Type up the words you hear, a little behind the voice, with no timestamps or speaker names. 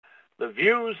The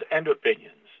views and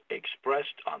opinions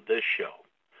expressed on this show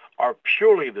are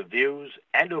purely the views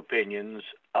and opinions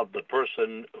of the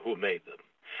person who made them,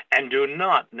 and do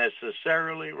not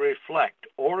necessarily reflect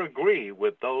or agree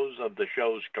with those of the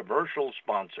show's commercial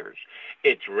sponsors,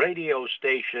 its radio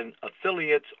station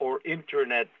affiliates, or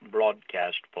internet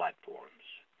broadcast platforms.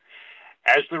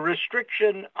 As the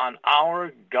restriction on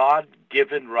our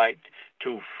God-given right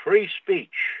to free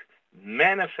speech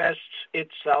manifests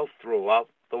itself throughout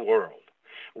the world,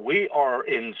 we are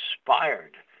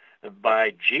inspired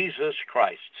by Jesus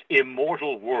Christ's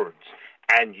immortal words,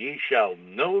 "And ye shall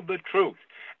know the truth,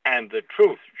 and the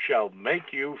truth shall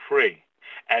make you free."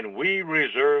 And we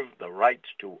reserve the rights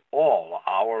to all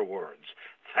our words.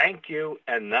 Thank you,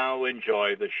 and now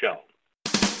enjoy the show.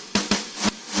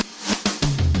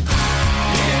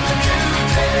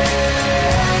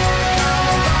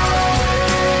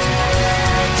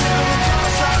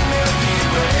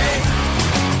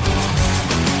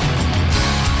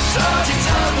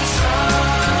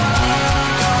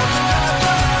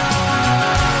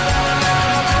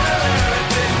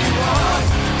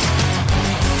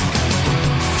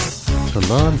 To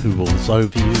learn who rules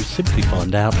over you, simply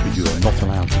find out who you are not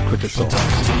allowed to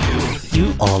criticise.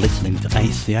 You are listening to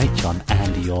ACH. I'm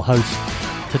Andy, your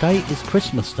host. Today is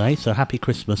Christmas Day, so happy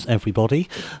Christmas, everybody.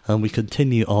 And we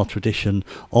continue our tradition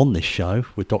on this show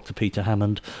with Dr. Peter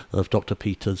Hammond of Dr.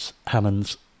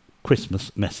 Hammond's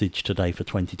Christmas message today for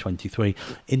 2023,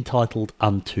 entitled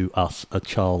 "Unto Us a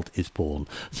Child is Born."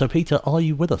 So, Peter, are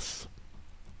you with us?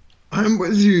 I'm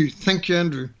with you. Thank you,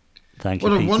 Andrew. Thank you,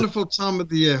 What a Peter. wonderful time of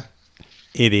the year.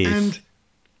 It is. And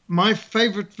my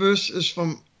favorite verse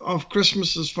of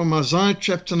Christmas is from Isaiah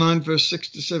chapter 9, verse 6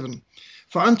 to 7.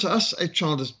 "For unto us a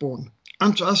child is born,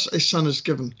 unto us a son is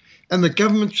given, and the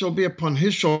government shall be upon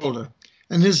his shoulder,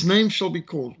 and his name shall be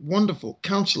called Wonderful,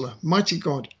 Counselor, Mighty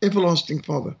God, Everlasting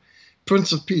Father,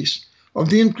 Prince of Peace.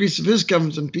 Of the increase of his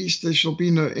government and peace there shall be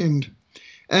no end."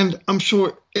 And I'm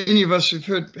sure any of us who've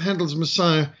heard Handel's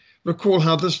Messiah recall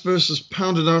how this verse is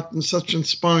pounded out in such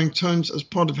inspiring tones as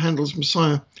part of Handel's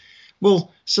Messiah.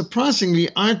 Well, surprisingly,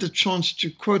 I had the chance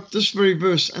to quote this very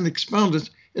verse and expound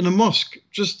it in a mosque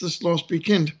just this last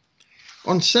weekend.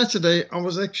 On Saturday, I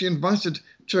was actually invited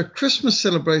to a Christmas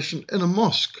celebration in a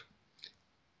mosque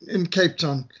in Cape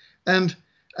Town, and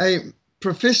a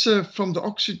professor from the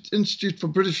Oxford Institute for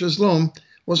British Islam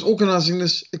was organizing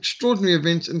this extraordinary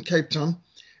event in Cape Town,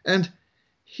 and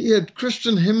he had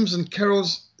Christian hymns and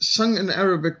carols sung in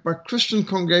Arabic by Christian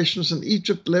congregations in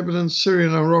Egypt, Lebanon, Syria,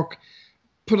 and Iraq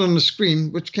put on the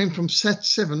screen, which came from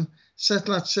Sat7.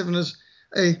 Satellite 7 is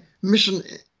a mission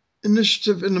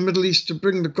initiative in the Middle East to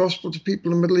bring the gospel to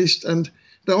people in the Middle East, and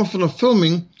they often are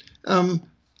filming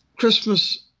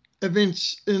Christmas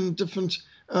events in different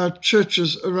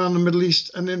churches around the Middle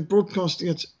East and then broadcasting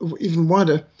it even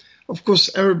wider. Of course,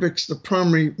 Arabic's the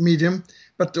primary medium,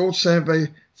 but they also have a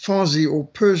Farsi or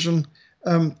Persian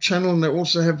channel, and they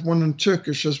also have one in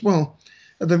Turkish as well.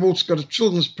 They've also got a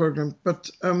children's program,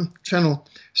 but channel.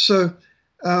 So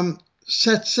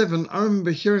Sat7, I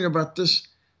remember hearing about this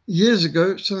years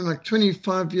ago, something like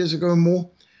 25 years ago or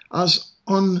more. I was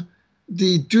on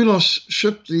the Doulos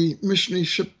ship, the missionary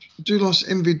ship, Doulos,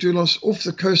 MV Doulos, off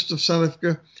the coast of South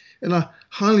Africa, in a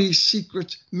highly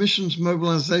secret missions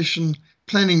mobilization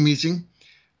planning meeting.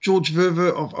 George Verver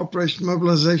of Operation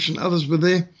Mobilization, others were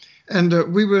there, and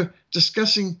we were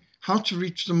discussing how to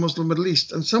reach the Muslim Middle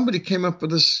East. And somebody came up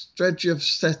with this strategy of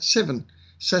Sat7,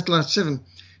 Satellite 7,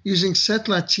 using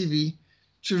satellite TV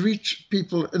to reach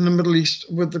people in the Middle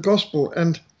East with the gospel.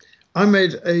 And I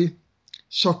made a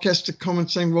sarcastic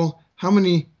comment saying, well, how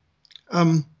many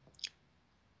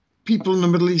people in the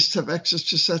Middle East have access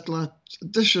to satellite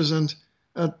dishes? And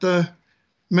the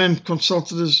man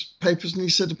consulted his papers and he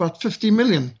said about 50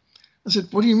 million. I said,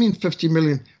 what do you mean 50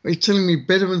 million? Are you telling me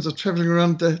Bedouins are traveling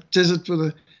around the desert with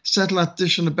a satellite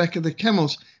dish on the back of their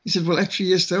camels? He said, well, actually,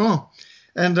 yes, there are.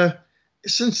 And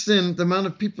since then, the amount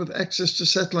of people with access to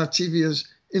satellite TV has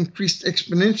increased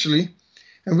exponentially.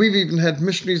 And we've even had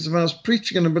missionaries of ours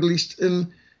preaching in the Middle East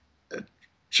in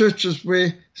churches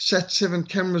where Sat7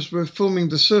 cameras were filming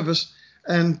the service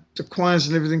and the choirs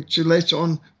and everything to later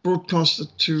on broadcast it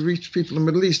to reach people in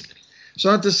the Middle East. So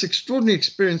I had this extraordinary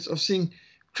experience of seeing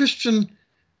Christian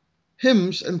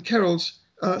hymns and carols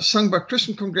sung by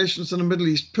Christian congregations in the Middle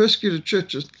East, persecuted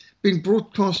churches, being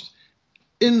broadcast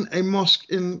in a mosque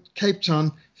in Cape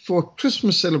Town for a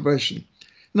Christmas celebration.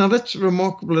 Now, that's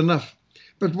remarkable enough.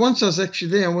 But once I was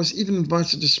actually there, I was even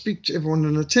invited to speak to everyone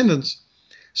in attendance.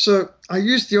 So I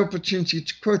used the opportunity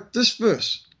to quote this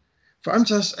verse. "For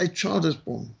unto us a child is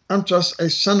born, unto us a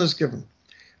son is given,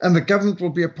 and the government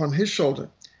will be upon his shoulder,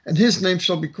 and his name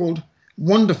shall be called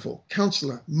Wonderful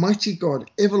Counselor, Mighty God,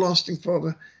 Everlasting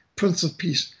Father, Prince of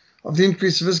Peace. Of the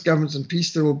increase of his government and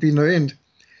peace there will be no end.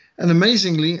 And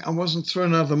amazingly, I wasn't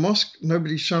thrown out of the mosque.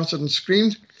 Nobody shouted and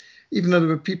screamed, even though there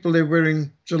were people there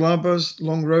wearing jalabas,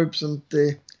 long robes, and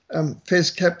their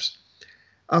fez caps.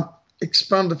 I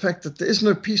expound the fact that there is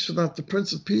no peace without the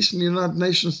Prince of Peace, and the United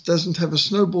Nations doesn't have a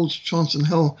snowball's chance in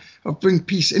hell of bringing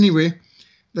peace anywhere.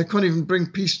 They can't even bring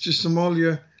peace to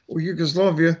Somalia or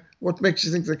Yugoslavia. What makes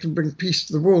you think they can bring peace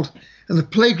to the world? And the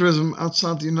plagiarism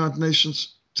outside the United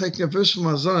Nations, taking a verse from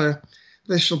Isaiah,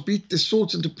 they shall beat their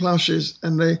swords into plowshares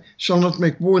and they shall not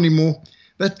make war anymore.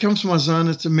 That comes from Isaiah, and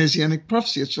it's a messianic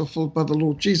prophecy. It's fulfilled by the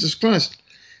Lord Jesus Christ.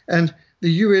 And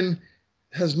the UN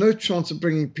has no chance of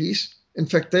bringing peace. In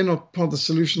fact, they're not part of the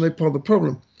solution, they're part of the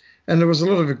problem. And there was a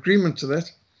lot of agreement to that.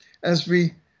 As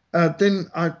we then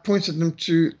I pointed them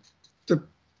to the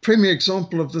premier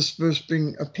example of this verse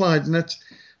being applied, and that's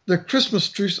the Christmas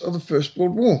Truce of the First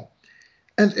World War.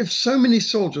 And if so many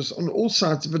soldiers on all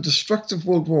sides of a destructive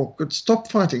world war could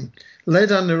stop fighting, lay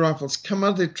down their rifles, come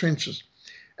out of their trenches,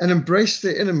 and embrace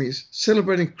their enemies,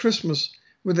 celebrating Christmas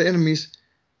with their enemies,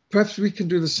 perhaps we can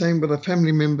do the same with our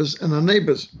family members and our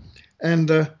neighbors. And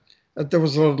there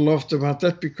was a lot of laughter about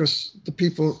that, because the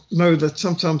people know that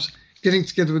sometimes getting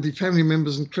together with your family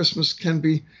members on Christmas can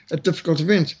be a difficult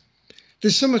event.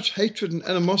 There's so much hatred and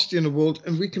animosity in the world,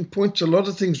 and we can point to a lot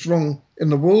of things wrong in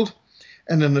the world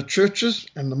and in the churches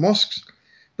and the mosques,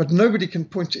 but nobody can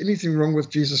point to anything wrong with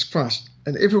Jesus Christ.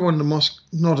 And everyone in the mosque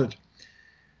nodded.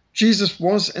 Jesus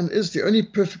was and is the only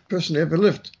perfect person who ever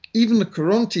lived. Even the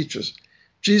Koran teaches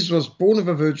Jesus was born of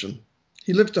a virgin.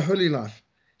 He lived a holy life.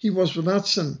 He was without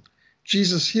sin.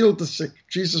 Jesus healed the sick.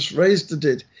 Jesus raised the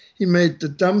dead. He made the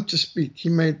dumb to speak. He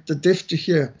made the deaf to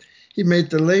hear. He made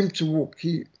the lame to walk.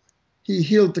 He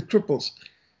healed the cripples.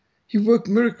 He worked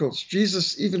miracles.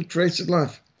 Jesus even created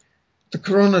life. The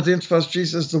Quran identifies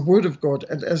Jesus as the Word of God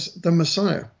and as the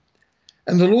Messiah.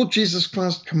 And the Lord Jesus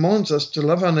Christ commands us to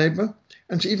love our neighbor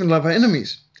and to even love our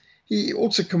enemies. He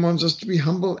also commands us to be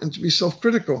humble and to be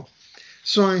self-critical.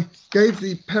 So I gave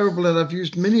the parable that I've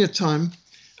used many a time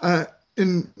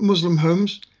in Muslim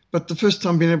homes, but the first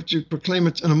time being able to proclaim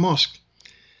it in a mosque.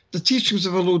 The teachings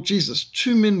of our Lord Jesus.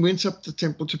 2 men went up to the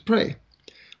temple to pray.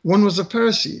 One was a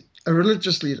Pharisee, a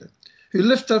religious leader, who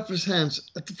lifted up his hands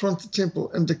at the front of the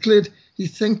temple and declared he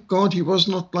thanked God he was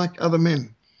not like other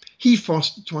men. He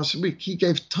fasted twice a week. He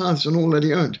gave tithes on all that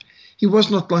he owned. He was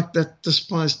not like that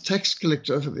despised tax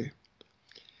collector over there.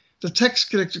 The tax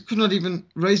collector could not even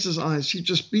raise his eyes. He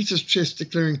just beat his chest,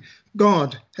 declaring,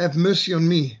 God, have mercy on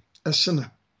me, a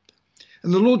sinner.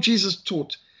 And the Lord Jesus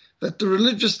taught that the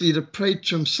religious leader prayed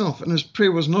to himself, and his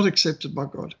prayer was not accepted by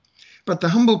God. But the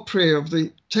humble prayer of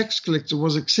the tax collector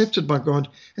was accepted by God,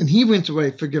 and he went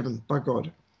away forgiven by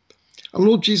God. Our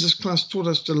Lord Jesus Christ taught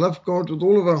us to love God with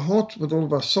all of our heart, with all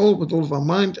of our soul, with all of our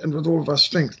mind, and with all of our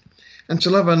strength, and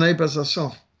to love our neighbor as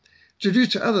ourselves. To do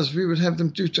to others, we would have them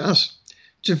do to us.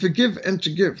 To forgive and to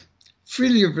give.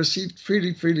 Freely you've received,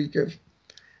 freely, freely give.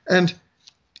 And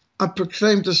I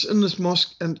proclaimed this in this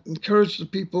mosque and encouraged the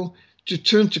people to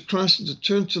turn to Christ and to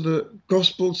turn to the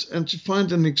Gospels and to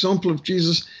find an example of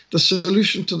Jesus, the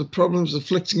solution to the problems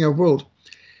afflicting our world.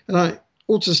 And I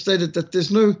also stated that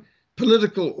there's no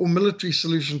political or military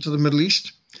solution to the Middle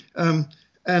East and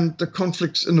the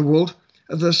conflicts in the world.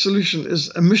 The solution is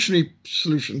a missionary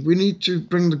solution. We need to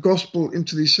bring the gospel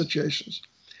into these situations.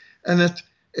 And that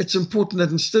it's important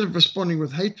that instead of responding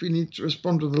with hate, we need to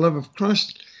respond with the love of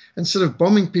Christ. Instead of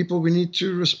bombing people, we need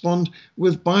to respond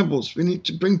with Bibles. We need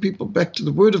to bring people back to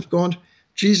the Word of God.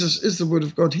 Jesus is the Word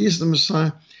of God. He is the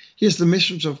Messiah. He is the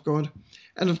messenger of God.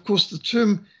 And of course, the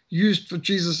term used for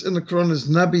Jesus in the Quran is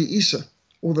Nabi Isa,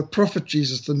 or the prophet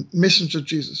Jesus, the messenger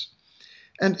Jesus.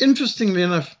 And interestingly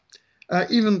enough,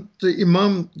 even the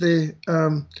Imam there,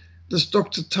 this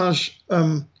Dr. Taj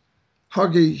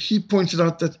Hagi, he pointed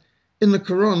out that in the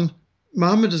Quran,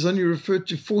 Muhammad is only referred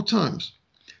to 4 times.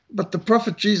 But the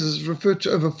prophet Jesus is referred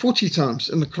to over 40 times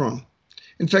in the Quran.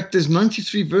 In fact, there's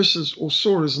 93 verses or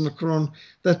surahs in the Quran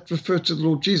that refer to the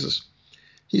Lord Jesus.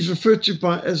 He's referred to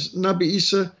as Nabi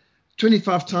Isa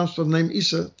 25 times by the name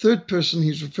Isa. Third person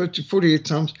he's referred to 48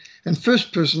 times. And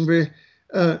first person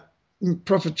where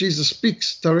Prophet Jesus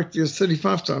speaks directly is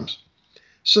 35 times.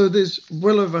 So there's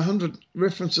well over 100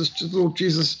 references to the Lord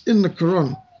Jesus in the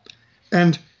Quran.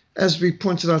 And as we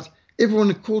pointed out, everyone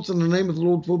who calls on the name of the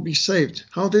Lord will be saved.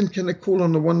 How then can they call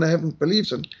on the one they haven't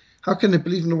believed in? How can they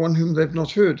believe in the one whom they've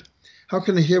not heard? How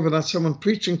can they hear without someone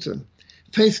preaching to them?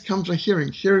 Faith comes by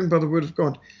hearing, hearing by the word of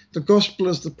God. The gospel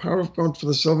is the power of God for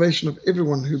the salvation of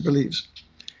everyone who believes.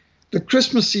 The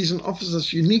Christmas season offers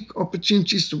us unique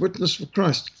opportunities to witness for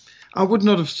Christ. I would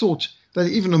not have thought that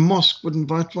even a mosque would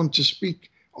invite one to speak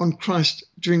on Christ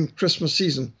during Christmas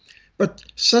season. But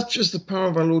such is the power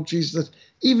of our Lord Jesus that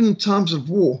even in times of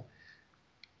war,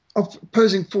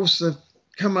 opposing forces have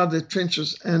come out of their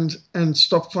trenches and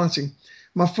stopped fighting.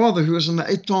 My father, who was in the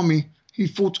 8th Army, he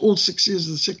fought all 6 years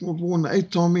of the Second World War in the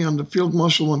 8th Army under Field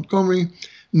Marshal Montgomery,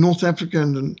 North Africa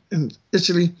and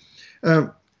Italy.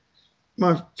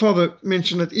 My father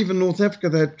mentioned that even North Africa,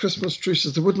 they had Christmas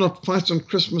truces. They would not fight on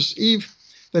Christmas Eve.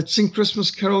 They'd sing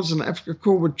Christmas carols, and the Africa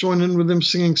Corps would join in with them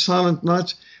singing Silent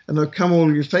Night and O Come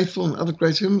All You Faithful and other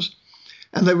great hymns.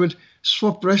 And they would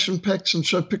swap ration packs and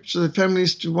show pictures of their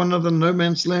families to one another in no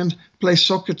man's land, play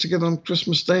soccer together on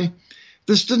Christmas Day.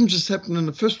 This didn't just happen in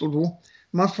the First World War.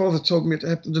 My father told me it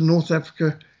happened in North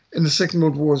Africa in the Second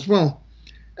World War as well.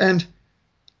 And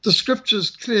the scripture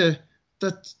is clear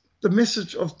that the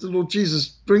message of the Lord Jesus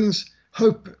brings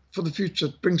hope for the future,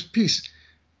 it brings peace,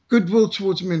 goodwill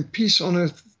towards men, peace on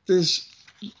earth. There's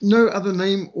no other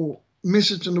name or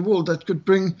message in the world that could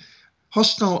bring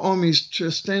hostile armies to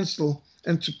a standstill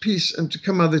and to peace and to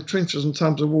come out of their trenches in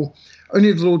times of war.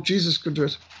 Only the Lord Jesus could do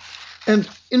it. And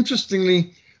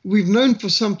interestingly, we've known for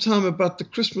some time about the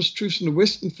Christmas truce in the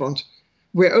Western Front,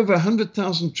 where over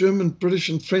 100,000 German, British,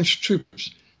 and French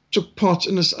troops took part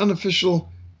in this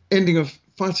unofficial ending of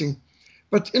fighting.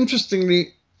 But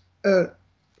interestingly,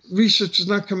 research has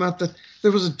now come out that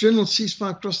there was a general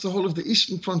ceasefire across the whole of the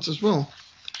Eastern Front as well,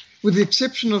 with the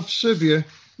exception of Serbia,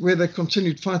 where they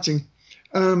continued fighting.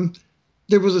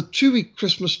 There was a 2-week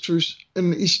Christmas truce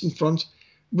in the Eastern Front,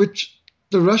 which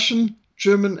the Russian,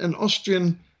 German, and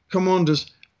Austrian commanders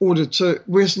ordered. So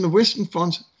whereas in the Western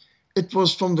Front, it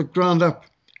was from the ground up.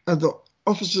 The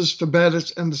officers forbade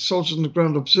it and the soldiers on the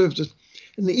ground observed it.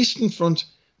 In the Eastern Front,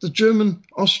 the German,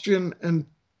 Austrian,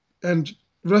 and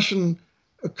Russian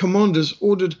commanders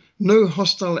ordered no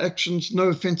hostile actions, no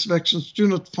offensive actions, do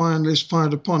not fire unless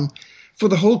fired upon, for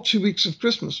the whole 2 weeks of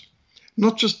Christmas.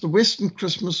 Not just the Western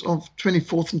Christmas of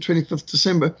 24th and 25th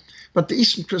December, but the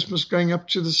Eastern Christmas going up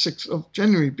to the 6th of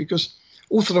January, because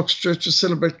Orthodox churches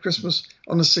celebrate Christmas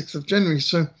on the 6th of January.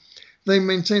 So they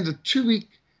maintained a 2-week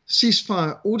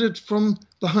ceasefire ordered from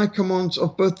the high commands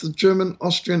of both the German,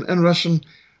 Austrian, and Russian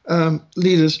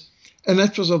leaders, and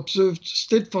that was observed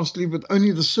steadfastly, with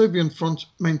only the Serbian front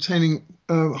maintaining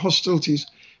hostilities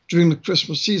during the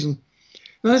Christmas season.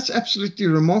 Now, that's absolutely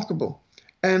remarkable.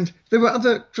 And there were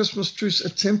other Christmas truce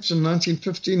attempts in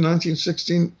 1915,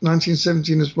 1916,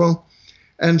 1917 as well.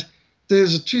 And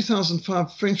there's a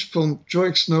 2005 French film,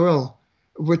 Joyeux Noël,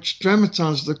 which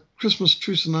dramatized the Christmas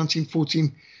truce in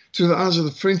 1914 through the eyes of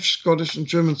the French, Scottish, and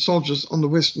German soldiers on the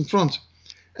Western Front.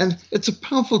 And it's a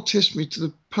powerful testimony to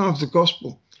the power of the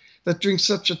gospel, that during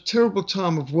such a terrible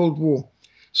time of World War,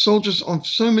 soldiers on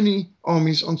so many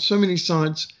armies, on so many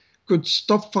sides, could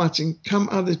stop fighting, come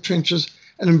out of their trenches,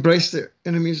 and embrace their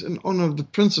enemies in honor of the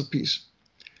Prince of Peace.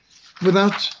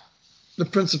 Without the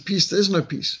Prince of Peace, there is no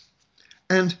peace.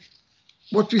 And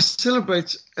what we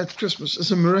celebrate at Christmas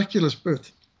is a miraculous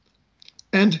birth.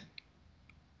 And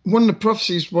one of the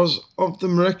prophecies was of the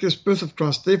miraculous birth of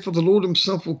Christ. Therefore, the Lord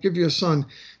himself will give you a sign.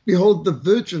 Behold, the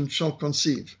virgin shall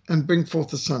conceive and bring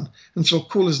forth a son, and shall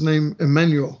call his name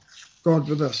Emmanuel, God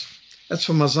with us. That's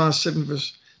from Isaiah 7,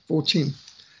 verse 14.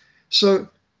 So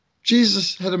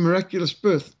Jesus had a miraculous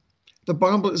birth. The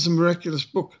Bible is a miraculous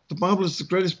book. The Bible is the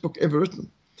greatest book ever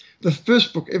written, the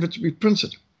first book ever to be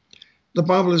printed. The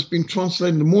Bible has been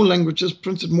translated into more languages,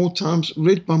 printed more times,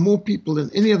 read by more people than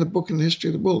any other book in the history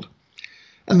of the world.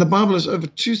 And the Bible has over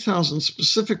 2,000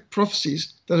 specific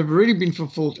prophecies that have already been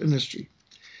fulfilled in history.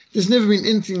 There's never been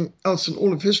anything else in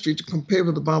all of history to compare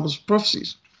with the Bible's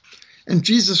prophecies. And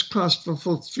Jesus Christ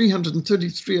fulfilled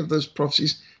 333 of those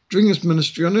prophecies during his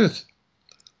ministry on earth.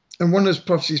 And one of those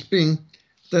prophecies being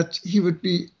that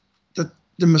that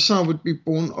the Messiah would be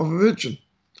born of a virgin.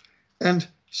 And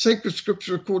sacred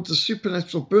scripture records the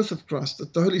supernatural birth of Christ,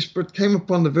 that the Holy Spirit came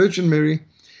upon the Virgin Mary,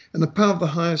 and the power of the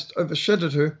highest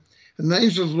overshadowed her. And the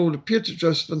angel of the Lord appeared to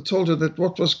Joseph and told her that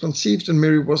what was conceived in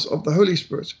Mary was of the Holy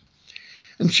Spirit.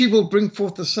 And she will bring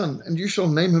forth a son, and you shall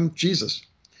name him Jesus,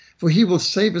 for he will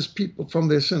save his people from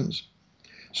their sins.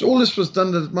 So all this was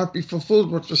done that it might be fulfilled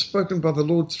what was spoken by the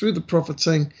Lord through the prophet,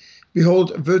 saying,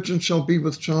 Behold, a virgin shall be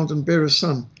with child and bear a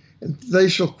son, and they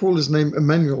shall call his name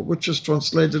Emmanuel, which is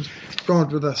translated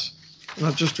God with us. And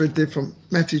I just read there from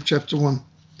Matthew chapter 1.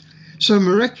 So a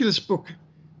miraculous book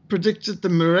predicted the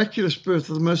miraculous birth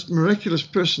of the most miraculous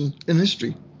person in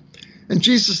history. And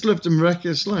Jesus lived a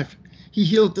miraculous life. He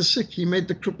healed the sick. He made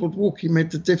the crippled walk. He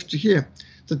made the deaf to hear,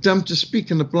 the dumb to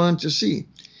speak, and the blind to see.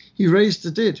 He raised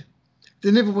the dead.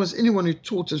 There never was anyone who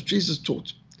taught as Jesus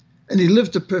taught. And he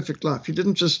lived a perfect life. He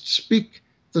didn't just speak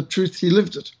the truth, he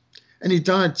lived it. And he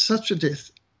died such a death,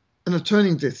 an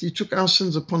atoning death. He took our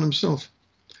sins upon himself.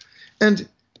 And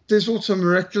there's also a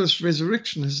miraculous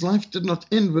resurrection. His life did not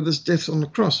end with his death on the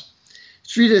cross.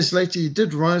 3 days later, he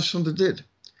did rise from the dead.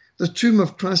 The tomb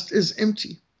of Christ is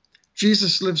empty.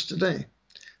 Jesus lives today.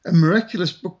 A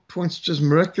miraculous book points to his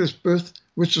miraculous birth,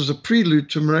 which was a prelude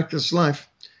to a miraculous life,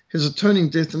 his atoning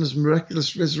death and his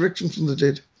miraculous resurrection from the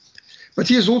dead. But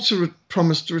he has also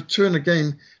promised to return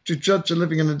again to judge the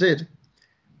living and the dead.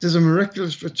 There's a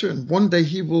miraculous return. One day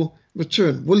he will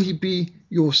return. Will he be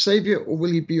your savior or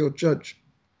will he be your judge?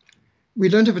 We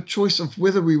don't have a choice of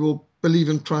whether we will believe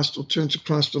in Christ or turn to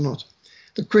Christ or not.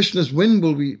 The question is, when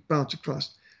will we bow to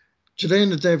Christ? Today, in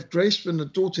the day of grace, when the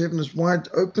door to heaven is wide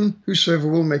open, whosoever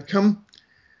will may come,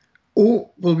 or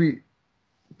will we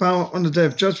bow on the day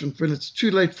of judgment when it's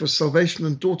too late for salvation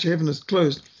and door to heaven is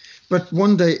closed? But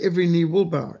one day every knee will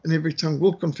bow and every tongue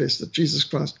will confess that Jesus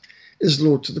Christ is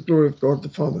Lord, to the glory of God the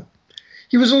Father.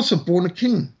 He was also born a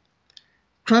king.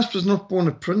 Christ was not born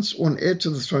a prince or an heir to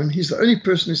the throne. He's the only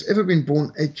person who's ever been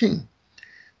born a king.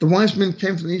 The wise men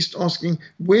came from the east asking,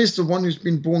 where's the one who's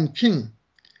been born king?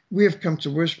 We have come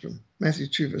to worship him. Matthew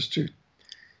 2 verse 2.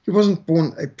 He wasn't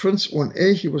born a prince or an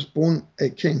heir. He was born a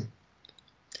king.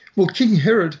 Well, King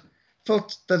Herod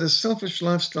felt that his selfish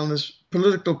lifestyle and his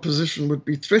political position would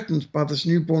be threatened by this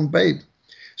newborn babe.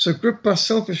 So gripped by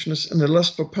selfishness and a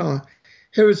lust for power,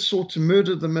 Herod sought to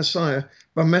murder the Messiah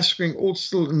by massacring all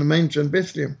still in the manger in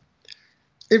Bethlehem.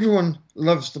 Everyone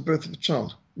loves the birth of a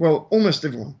child. Well, almost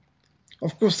everyone.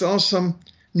 Of course, there are some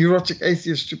neurotic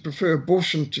atheists who prefer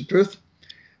abortion to birth,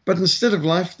 but instead of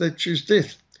life, they choose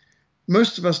death.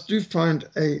 Most of us do find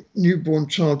a newborn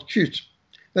child cute.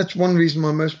 That's one reason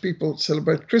why most people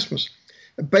celebrate Christmas.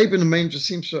 A babe in a manger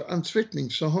seems so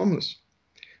unthreatening, so harmless.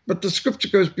 But the scripture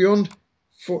goes beyond,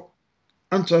 for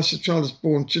unto us a child is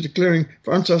born, to declaring,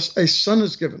 for unto us a son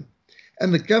is given,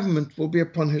 and the government will be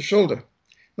upon his shoulder.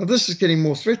 Now this is getting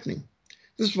more threatening.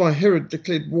 This is why Herod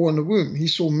declared war in the womb. He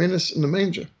saw menace in the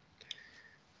manger,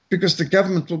 because the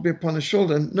government will be upon his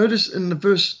shoulder. And notice in the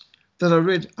verse that I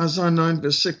read, Isaiah 9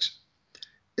 verse 6,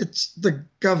 it's the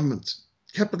government,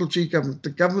 capital G government. The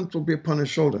government will be upon his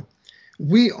shoulder.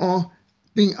 We are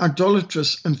being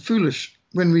idolatrous and foolish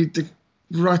when we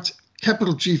write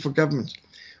capital G for government.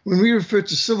 When we refer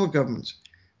to civil government,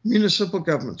 municipal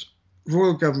government,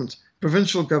 royal government,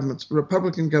 provincial government,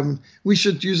 Republican government, we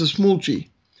should use a small g.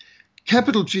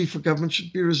 Capital G for government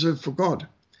should be reserved for God.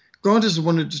 God is the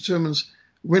one who determines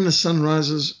when the sun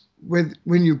rises, when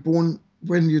you're born,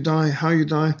 when you die, how you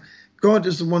die. God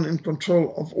is the one in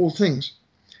control of all things.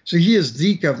 So he is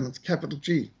the government, capital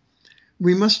G.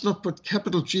 We must not put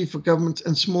capital G for government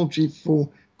and small g for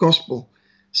gospel.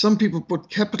 Some people put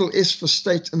capital S for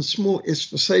state and small s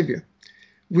for savior.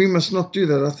 We must not do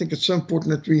that. I think it's so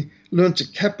important that we learn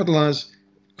to capitalize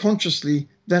consciously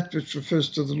that which refers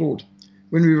to the Lord.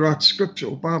 When we write scripture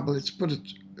or Bible, let's put it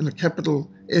in a capital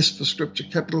S for scripture,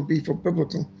 capital B for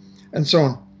biblical, and so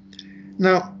on.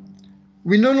 Now,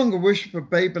 we no longer worship a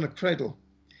babe in a cradle.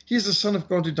 He is the Son of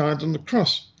God who died on the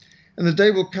cross. And the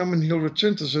day will come when he'll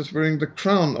return to this earth wearing the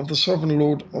crown of the sovereign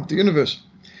Lord of the universe.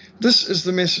 This is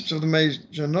the message of the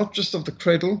manger, not just of the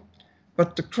cradle,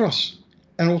 but the cross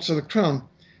and also the crown.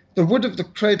 The wood of the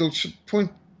cradle should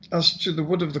point us to the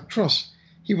wood of the cross.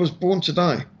 He was born to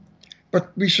die.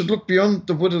 But we should look beyond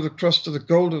the wood of the cross to the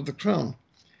gold of the crown.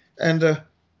 And the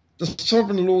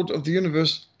sovereign Lord of the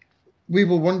universe, we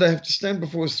will one day have to stand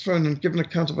before his throne and give an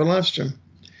account of our lives to him.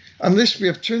 Unless we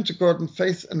have turned to God in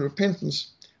faith and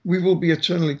repentance, we will be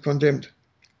eternally condemned.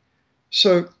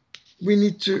 So we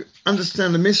need to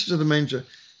understand the message of the manger.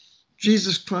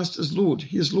 Jesus Christ is Lord.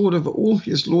 He is Lord over all.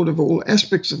 He is Lord over all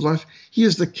aspects of life. He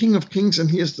is the King of kings and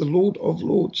he is the Lord of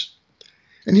lords.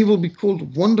 And he will be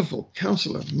called Wonderful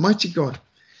Counselor, Mighty God,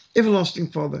 Everlasting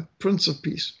Father, Prince of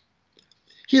Peace.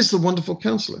 He is the Wonderful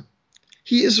Counselor.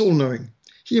 He is all-knowing.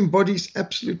 He embodies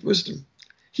absolute wisdom.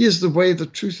 He is the way, the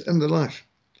truth, and the life.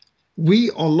 We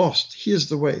are lost. He is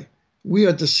the way. We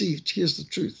are deceived. He is the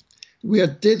truth. We are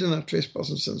dead in our trespasses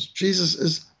and sins. Jesus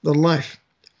is the life.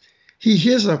 He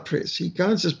hears our prayers. He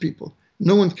guides his people.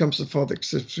 No one comes to the Father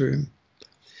except through him.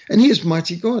 And he is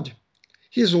mighty God.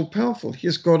 He is all-powerful. He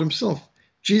is God himself.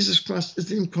 Jesus Christ is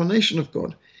the incarnation of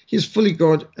God. He is fully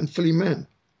God and fully man.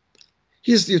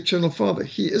 He is the eternal Father.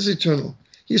 He is eternal.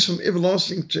 He is from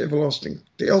everlasting to everlasting,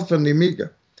 the Alpha and the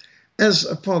Omega. As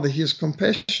a father, he is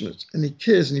compassionate and he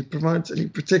cares and he provides and he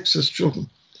protects his children.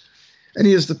 And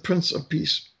he is the Prince of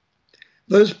Peace.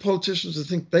 Those politicians who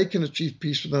think they can achieve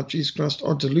peace without Jesus Christ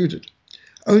are deluded.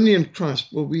 Only in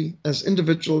Christ will we, as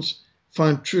individuals,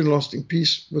 find true and lasting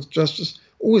peace with justice,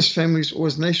 or his families, or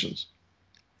his nations.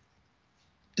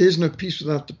 There's no peace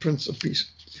without the Prince of Peace.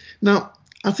 Now,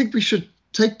 I think we should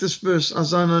take this verse,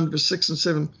 Isaiah 9, verse 6 and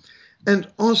 7, and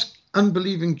ask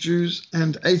unbelieving Jews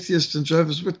and atheists and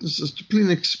Jehovah's Witnesses to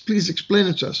please explain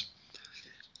it to us.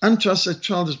 Unto us a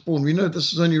child is born. We know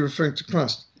this is only referring to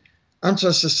Christ. Unto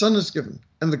us a son is given,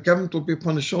 and the government will be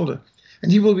upon his shoulder.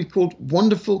 And he will be called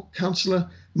Wonderful Counselor,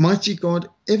 Mighty God,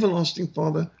 Everlasting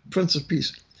Father, Prince of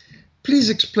Peace. Please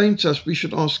explain to us, we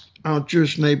should ask our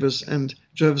Jewish neighbors and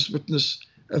Jehovah's Witness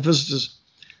visitors,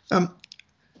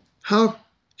 how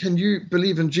can you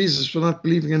believe in Jesus without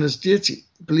believing in his deity,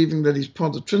 believing that he's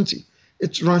part of the Trinity?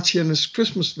 It's right here in this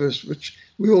Christmas verse, which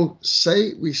we all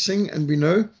say, we sing, and we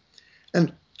know.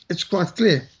 And it's quite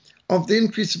clear. Of the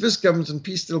increase of his government and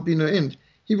peace there will be no end.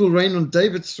 He will reign on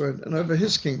David's throne and over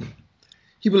his kingdom.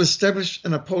 He will establish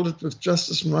and uphold it with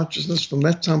justice and righteousness from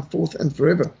that time forth and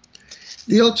forever.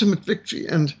 The ultimate victory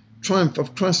and triumph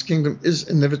of Christ's kingdom is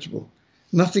inevitable.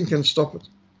 Nothing can stop it.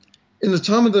 In the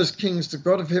time of those kings, the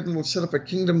God of heaven will set up a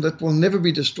kingdom that will never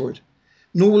be destroyed,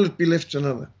 nor will it be left to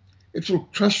another. It will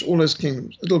crush all those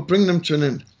kingdoms. It will bring them to an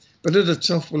end, but it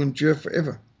itself will endure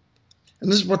forever.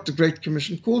 And this is what the Great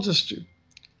Commission calls us to.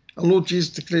 Our Lord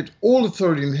Jesus declared, all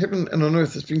authority in heaven and on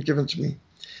earth has been given to me.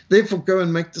 Therefore go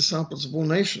and make disciples of all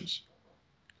nations,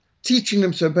 teaching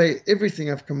them to obey everything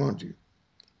I've commanded you.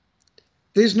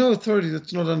 There's no authority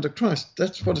that's not under Christ.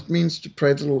 That's what it means to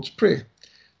pray the Lord's Prayer.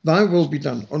 Thy will be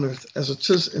done on earth as it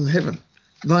is in heaven.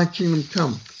 Thy kingdom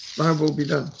come, thy will be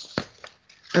done.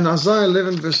 And Isaiah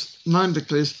 11 verse 9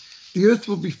 declares, the earth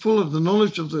will be full of the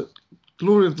knowledge of the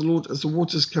glory of the Lord as the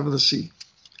waters cover the sea.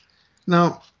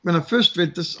 Now, when I first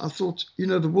read this, I thought,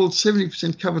 the world's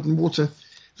 70% covered in water.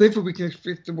 Therefore, we can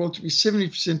expect the world to be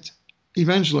 70%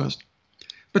 evangelized.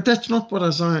 But that's not what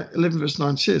Isaiah 11 verse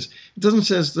 9 says. It doesn't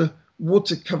say as the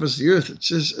water covers the earth. It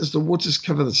says as the waters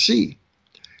cover the sea.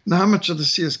 Now, how much of the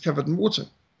sea is covered in water?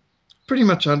 Pretty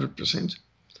much 100%.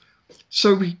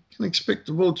 So we can expect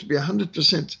the world to be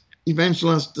 100%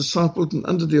 evangelized, discipled, and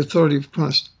under the authority of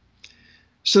Christ.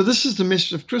 So this is the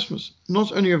message of Christmas,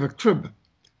 not only of a crib,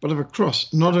 but of a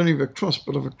cross, not only of a cross,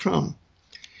 but of a crown.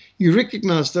 You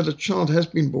recognize that a child has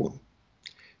been born.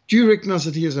 Do you recognize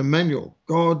that he is Emmanuel,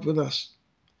 God with us?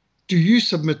 Do you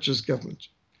submit to his government?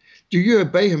 Do you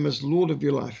obey him as Lord of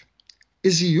your life?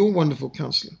 Is he your wonderful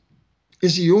counselor?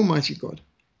 Is he your mighty God?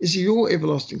 Is he your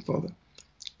everlasting Father?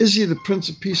 Is he the Prince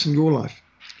of Peace in your life?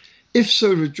 If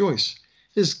so, rejoice.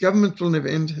 His government will never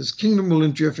end. His kingdom will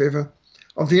endure forever.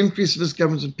 Of the increase of his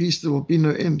government and peace, there will be no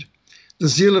end. The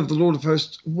zeal of the Lord of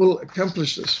hosts will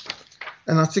accomplish this.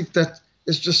 And I think that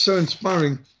is just so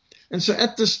inspiring. And so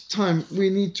at this time, we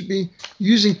need to be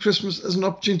using Christmas as an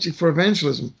opportunity for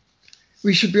evangelism.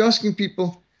 We should be asking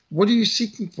people, what are you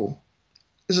seeking for?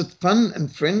 Is it fun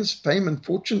and friends, fame and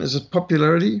fortune? Is it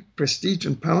popularity, prestige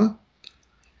and power?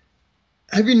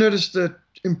 Have you noticed the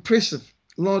impressive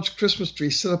large Christmas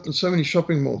trees set up in so many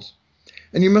shopping malls?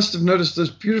 And you must have noticed those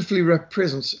beautifully wrapped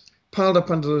presents piled up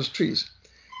under those trees.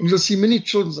 And you'll see many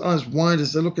children's eyes wide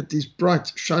as they look at these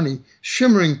bright, shiny,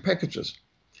 shimmering packages,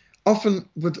 often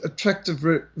with attractive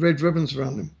red ribbons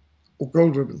around them, or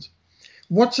gold ribbons.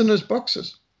 What's in those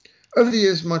boxes? Over the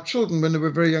years, my children, when they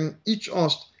were very young, each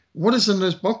asked, what is in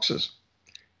those boxes?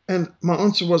 And my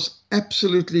answer was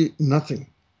absolutely nothing.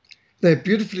 They're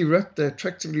beautifully wrapped, they're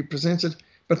attractively presented,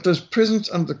 but those presents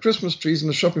under the Christmas trees in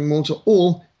the shopping malls are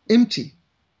all empty.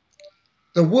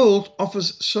 The world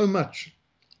offers so much,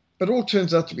 but all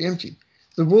turns out to be empty.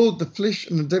 The world, the flesh,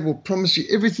 and the devil promise you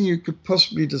everything you could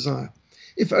possibly desire.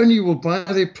 If only you will buy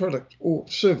their product or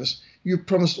service, you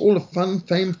promised all the fun,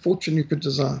 fame, fortune you could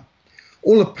desire.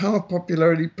 All the power,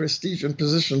 popularity, prestige, and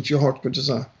positions your heart could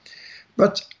desire.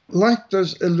 But like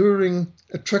those alluring,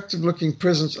 attractive-looking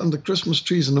presents under Christmas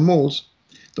trees in the malls,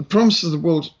 the promises of the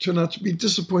world turn out to be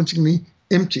disappointingly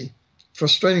empty,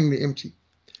 frustratingly empty.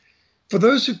 For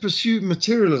those who pursue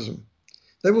materialism,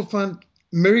 they will find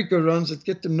merry-go-rounds that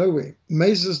get them nowhere,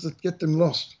 mazes that get them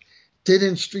lost,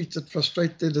 dead-end streets that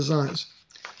frustrate their desires.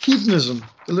 Hedonism,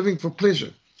 the living for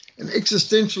pleasure, and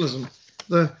existentialism,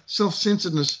 the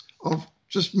self-centeredness of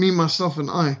just me, myself, and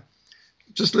I,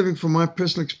 just living from my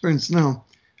personal experience now,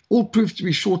 all prove to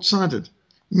be short-sighted,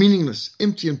 meaningless,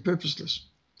 empty, and purposeless.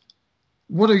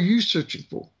 What are you searching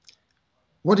for?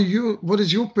 What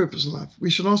is your purpose in life?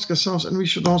 We should ask ourselves, and we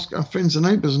should ask our friends and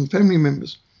neighbors and family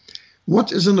members,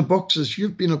 what is in the boxes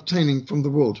you've been obtaining from the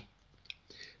world?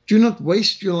 Do not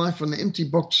waste your life on the empty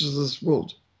boxes of this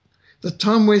world. The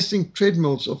time-wasting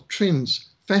treadmills of trends,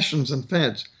 fashions, and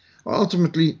fads are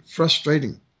ultimately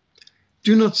frustrating.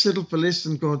 Do not settle for less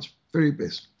than God's very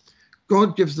best.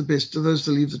 God gives the best to those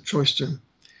that leave the choice to him.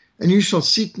 And you shall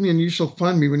seek me and you shall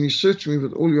find me when you search me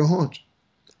with all your heart.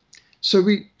 So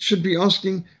we should be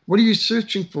asking, what are you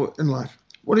searching for in life?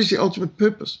 What is the ultimate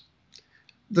purpose?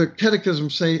 The Catechism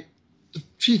say the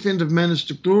chief end of man is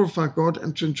to glorify God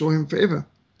and to enjoy him forever.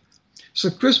 So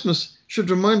Christmas should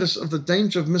remind us of the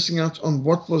danger of missing out on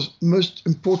what was most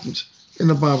important in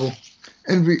the Bible.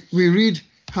 And we read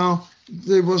how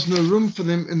there was no room for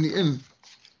them in the inn.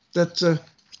 That's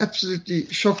absolutely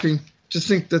shocking to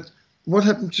think that what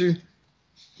happened to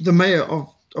the mayor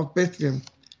of Bethlehem.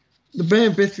 The mayor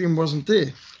of Bethlehem wasn't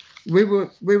there. Where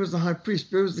was the high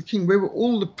priest? Where was the king? Where were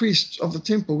all the priests of the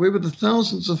temple? Where were the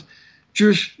thousands of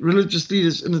Jewish religious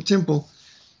leaders in the temple,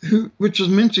 which was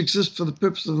meant to exist for the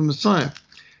purpose of the Messiah?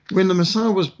 When the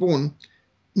Messiah was born,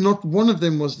 not one of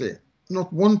them was there.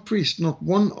 Not one priest, not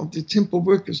one of the temple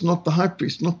workers, not the high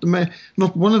priest, not the mayor,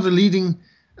 not one of the leading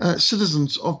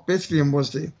citizens of Bethlehem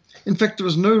was there. In fact, there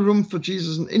was no room for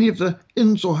Jesus in any of the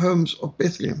inns or homes of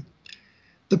Bethlehem.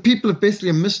 The people of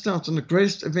Bethlehem missed out on the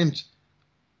greatest event,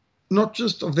 not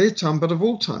just of their time, but of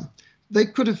all time. They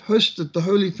could have hosted the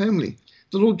Holy Family.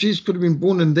 The Lord Jesus could have been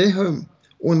born in their home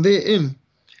or in their inn,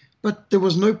 but there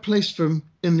was no place for him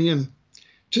in the inn.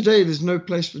 Today, there's no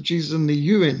place for Jesus in the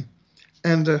UN.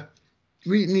 And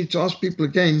we need to ask people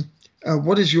again,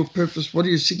 what is your purpose? What are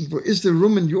you seeking for? Is there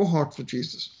room in your heart for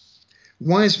Jesus?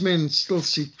 Wise men still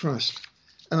seek Christ.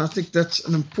 And I think that's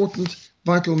an important,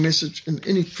 vital message in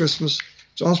any Christmas,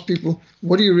 to ask people,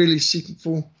 what are you really seeking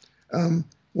for?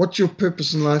 What's your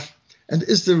purpose in life? And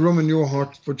is there room in your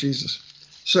heart for Jesus?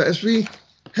 So as we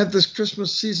have this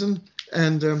Christmas season,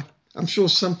 and I'm sure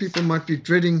some people might be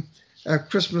dreading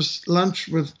Christmas lunch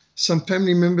with some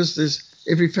family members.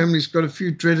 Every family's got a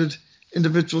few dreaded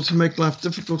individuals who make life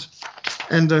difficult.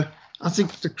 And I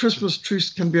think the Christmas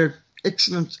truce can be an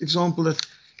excellent example that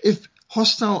if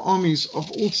hostile armies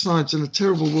of all sides in a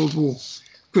terrible world war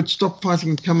could stop fighting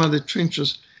and come out of their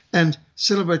trenches and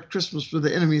celebrate Christmas with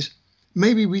their enemies,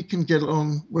 maybe we can get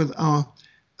along with our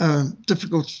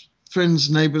difficult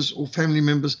friends, neighbors, or family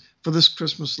members for this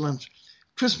Christmas lunch.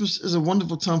 Christmas is a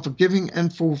wonderful time for giving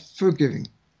and for forgiving.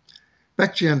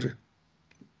 Back to you, Andrew.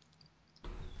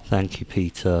 Thank you,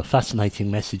 Peter.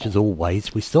 Fascinating message as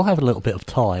always. We still have a little bit of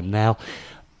time now.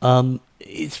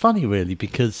 It's funny, really,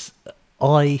 because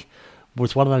I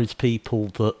was one of those people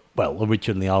that, well,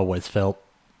 originally I always felt,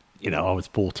 I was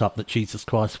brought up that Jesus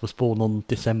Christ was born on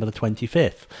December the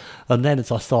 25th. And then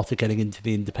as I started getting into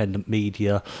the independent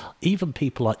media, even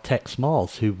people like Tex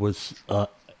Mars, who was a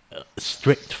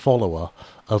strict follower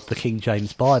of the King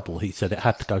James Bible, he said it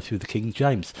had to go through the King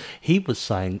James. He was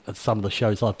saying at some of the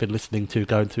shows I've been listening to,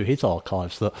 going through his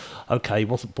archives, that, okay, he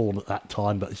wasn't born at that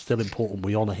time, but it's still important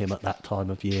we honour him at that time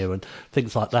of year and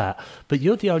things like that. But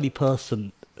you're the only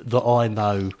person that I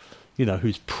know,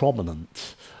 who's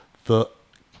prominent, that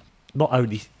not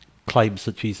only claims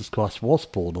that Jesus Christ was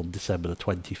born on December the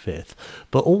 25th,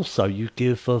 but also you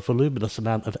give a voluminous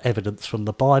amount of evidence from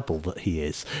the Bible that he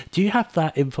is. Do you have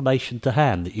that information to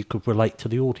hand that you could relate to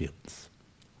the audience?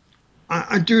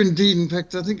 I do indeed. In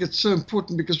fact, I think it's so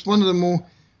important because one of the more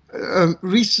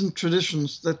recent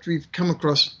traditions that we've come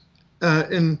across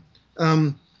in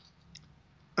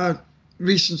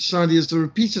recent society is the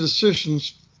repeated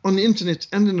assertions on the internet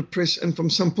and in the press and from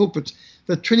some pulpits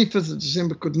that 25th of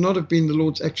December could not have been the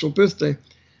Lord's actual birthday.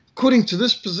 According to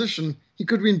this position, he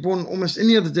could have been born almost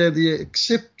any other day of the year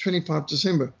except 25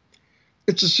 December.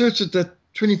 It's asserted that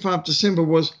 25 December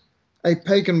was a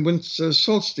pagan winter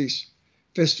solstice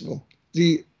festival,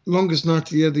 the longest night of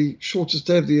the year, the shortest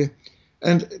day of the year.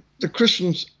 And the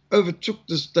Christians overtook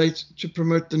this date to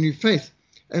promote the new faith.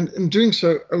 And in doing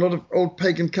so, a lot of old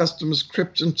pagan customs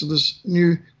crept into this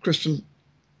new Christian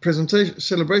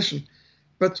celebration.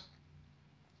 But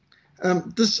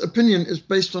this opinion is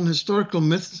based on historical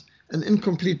myths and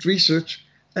incomplete research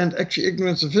and actually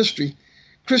ignorance of history.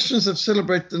 Christians have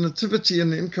celebrated the nativity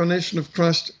and the incarnation of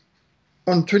Christ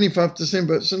on 25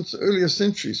 December since the earliest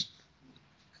centuries.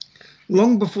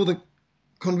 Long before the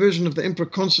conversion of the Emperor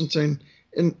Constantine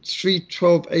in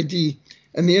 312 AD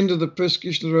and the end of the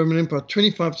persecution of the Roman Empire,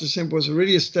 25 December was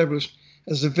already established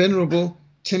as a venerable,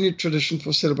 tenured tradition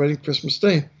for celebrating Christmas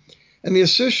Day. And the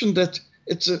assertion that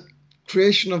it's a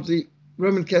creation of the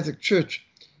Roman Catholic Church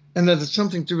and that it's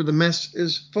something to do with the Mass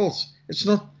is false. It's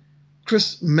not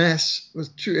Christmas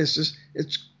with two S's,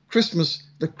 it's Christmas,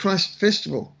 the Christ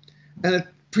festival, and it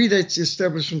predates the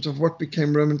establishment of what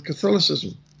became Roman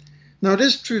Catholicism. Now, it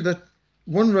is true that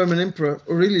one Roman emperor,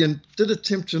 Aurelian, did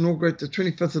attempt to inaugurate the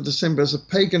 25th of December as a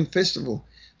pagan festival,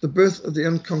 the birth of the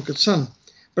unconquered sun.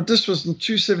 But this was in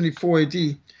 274 AD.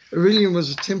 Aurelian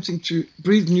was attempting to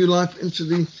breathe new life into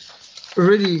the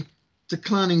already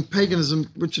declining paganism,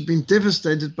 which had been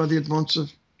devastated by the advance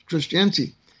of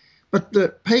Christianity. But the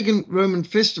pagan Roman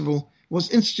festival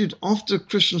was instituted after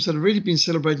Christians had already been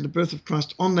celebrating the birth of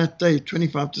Christ on that day,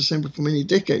 25 December, for many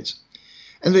decades.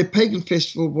 And their pagan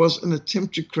festival was an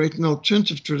attempt to create an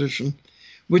alternative tradition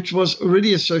which was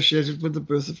already associated with the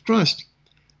birth of Christ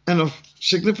and of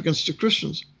significance to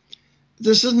Christians.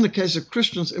 This isn't a case of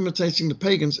Christians imitating the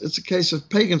pagans. It's a case of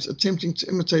pagans attempting to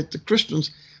imitate the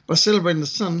Christians by celebrating the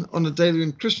Son on a day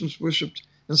when Christians worshipped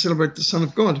and celebrate the Son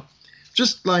of God.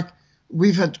 Just like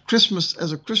we've had Christmas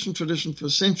as a Christian tradition for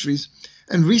centuries,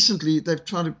 and recently they've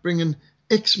tried to bring in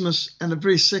Xmas and a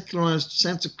very secularized,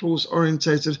 Santa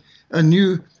Claus-orientated, a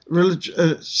new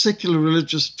secular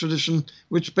religious tradition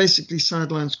which basically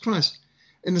sidelines Christ.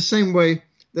 In the same way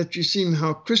that you've seen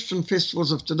how Christian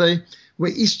festivals of today,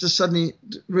 where Easter suddenly,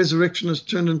 resurrection has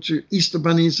turned into Easter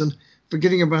bunnies and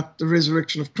forgetting about the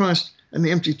resurrection of Christ and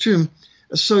the empty tomb.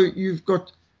 So you've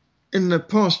got, in the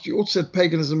past, you also had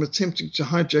paganism attempting to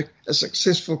hijack a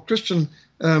successful Christian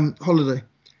holiday.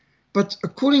 But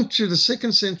according to the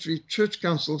 2nd century church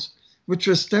councils, which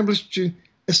were established to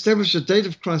establish the date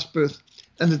of Christ's birth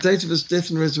and the date of his death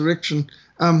and resurrection,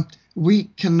 we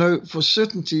can know for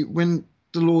certainty when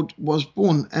the Lord was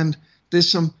born. And there's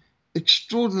some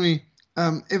extraordinary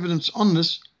evidence on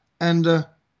this. And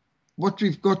what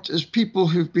we've got is people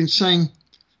who've been saying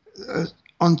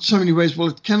on so many ways, well,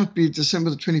 it cannot be December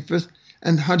the 25th.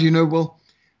 And how do you know? Well,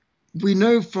 we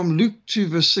know from Luke 2,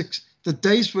 verse 6, the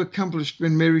days were accomplished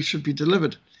when Mary should be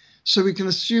delivered. So we can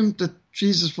assume that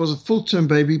Jesus was a full-term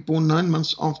baby born 9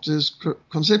 months after his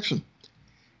conception.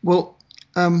 Well,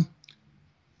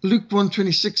 Luke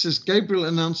 1:26 says, Gabriel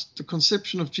announced the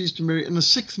conception of Jesus to Mary in the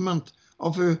 6th month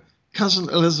of her cousin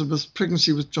Elizabeth's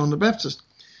pregnancy with John the Baptist.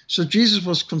 So Jesus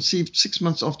was conceived 6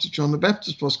 months after John the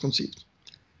Baptist was conceived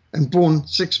and born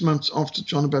 6 months after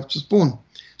John the Baptist was born.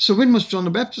 So when was John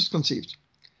the Baptist conceived?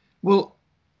 Well,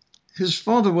 his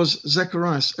father was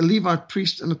Zacharias, a Levite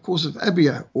priest in the course of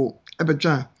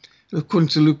Abijah, according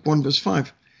to Luke 1, verse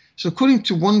 5. So according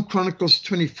to 1 Chronicles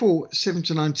 24,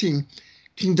 7-19,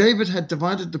 King David had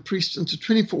divided the priests into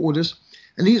 24 orders,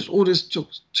 and these orders took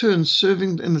turns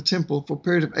serving in the temple for a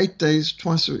period of 8 days,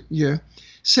 twice a year,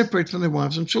 separate from their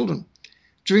wives and children.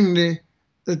 During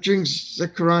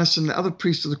Zacharias and the other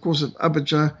priests of the course of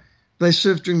Abijah, they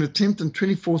served during the 10th and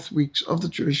 24th weeks of the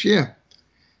Jewish year.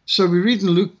 So we read in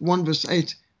Luke 1 verse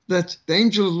 8 that the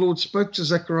angel of the Lord spoke to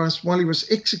Zacharias while he was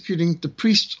executing the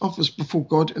priest's office before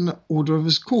God in the order of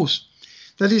his course.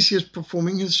 That is, he was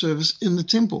performing his service in the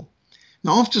temple.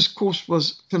 Now after his course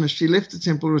was finished, he left the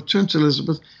temple, returned to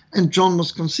Elizabeth, and John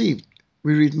was conceived.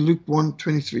 We read in Luke 1,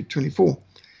 23-24.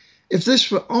 If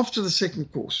this were after the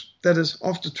second course, that is,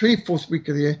 after 24th week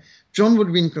of the year, John would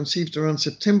have been conceived around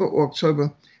September or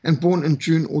October and born in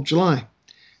June or July.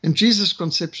 And Jesus'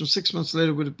 conception 6 months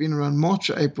later would have been around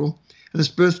March or April, and his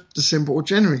birth December or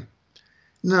January.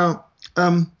 Now,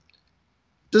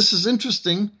 this is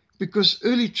interesting because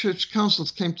early church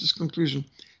councils came to this conclusion.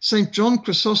 St. John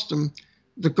Chrysostom,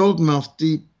 the Golden-Mouthed,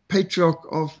 the patriarch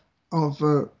of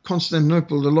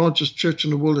Constantinople, the largest church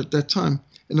in the world at that time,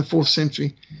 in the 4th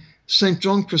century, St.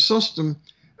 John Chrysostom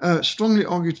strongly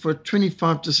argued for a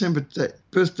 25 December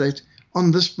birth date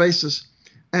on this basis,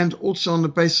 and also on the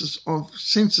basis of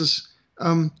census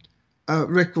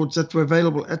records that were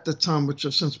available at the time, which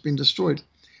have since been destroyed.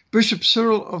 Bishop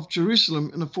Cyril of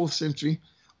Jerusalem in the 4th century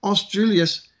asked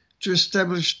Julius to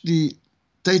establish the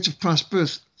date of Christ's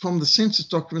birth from the census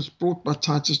documents brought by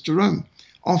Titus to Rome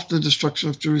after the destruction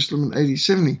of Jerusalem in AD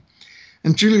 70.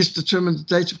 And Julius determined the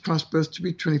date of Christ's birth to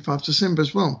be 25 December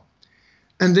as well.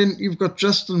 And then you've got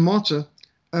Justin Martyr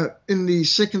in the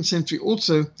 2nd century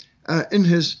also in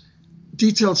his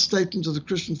detailed statement of the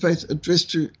Christian faith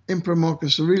addressed to Emperor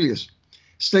Marcus Aurelius,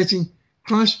 stating,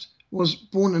 Christ was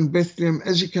born in Bethlehem,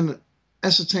 as you can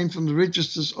ascertain from the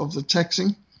registers of the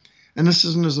taxing, and this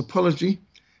is in his apology.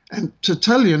 And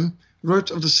Tertullian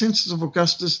wrote of the census of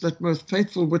Augustus that most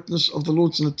faithful witness of the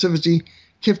Lord's nativity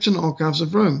kept in the archives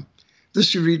of Rome.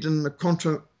 This you read in the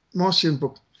Contra Marcian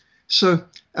book. So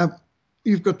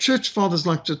you've got church fathers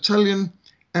like Tertullian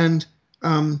and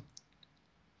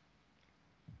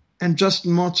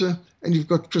Justin Martyr, and you've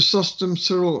got Chrysostom,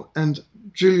 Cyril, and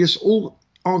Julius all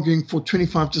arguing for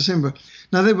 25 December.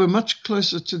 Now, they were much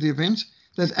closer to the event.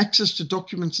 They had access to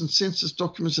documents and census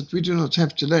documents that we do not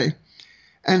have today.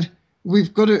 And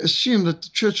we've got to assume that the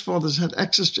church fathers had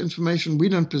access to information we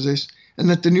don't possess and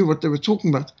that they knew what they were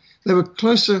talking about. They were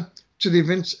closer to the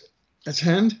events at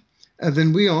hand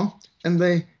than we are, and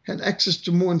they had access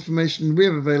to more information than we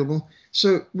have available.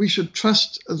 So we should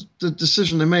trust the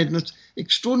decision they made. And it's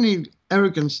extraordinary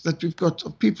arrogance that we've got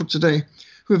of people today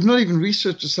who have not even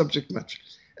researched the subject much,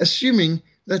 assuming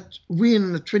that we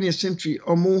in the 20th century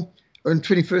are more, or in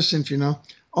 21st century now,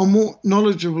 are more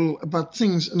knowledgeable about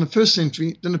things in the first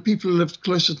century than the people who lived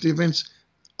closer to the events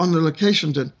on the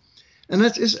location did. And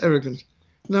that is arrogant.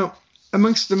 Now,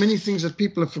 amongst the many things that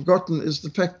people have forgotten is the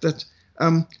fact that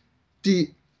the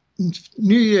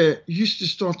New Year used to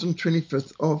start on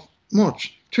 25th of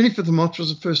March. 25th of March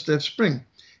was the first day of spring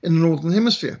in the Northern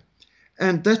Hemisphere.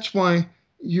 And that's why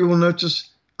you will notice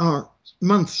our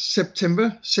months,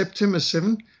 September is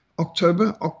 7,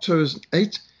 October is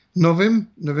 8,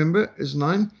 November is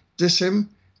 9,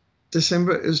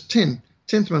 December is 10,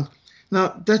 10th month.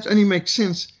 Now, that only makes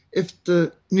sense if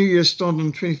the New Year started on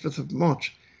the 25th of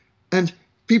March. And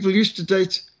people used to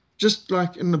date, just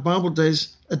like in the Bible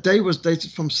days, a day was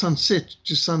dated from sunset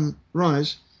to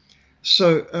sunrise.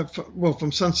 So,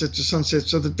 from sunset to sunset.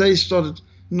 So the day started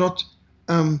not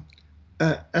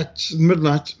at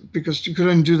midnight, because you could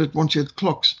only do that once you had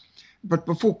clocks. But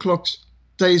before clocks,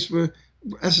 days were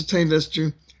ascertained as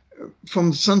to from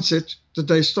the sunset, the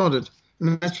day started.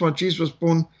 And that's why Jesus was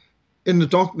born in the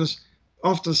darkness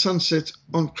after sunset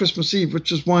on Christmas Eve,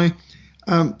 which is why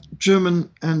German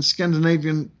and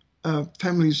Scandinavian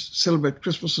families celebrate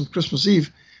Christmas on Christmas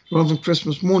Eve rather than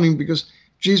Christmas morning, because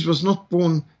Jesus was not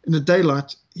born in the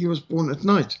daylight, he was born at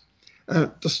night.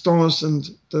 The stars and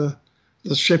the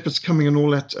shepherds coming and all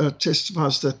that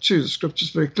testifies that too. The scripture is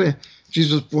very clear.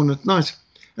 Jesus was born at night.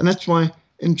 And that's why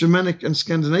in Germanic and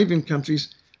Scandinavian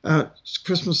countries,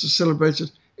 Christmas is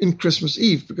celebrated in Christmas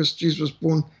Eve, because Jesus was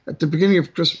born at the beginning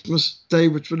of Christmas Day,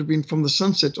 which would have been from the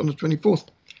sunset on the 24th.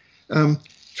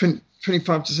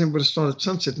 25 December would have started at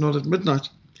sunset, not at midnight.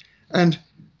 And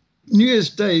New Year's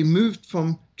Day moved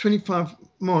from 25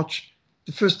 March,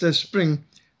 the first day of spring,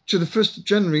 to the 1st of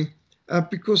January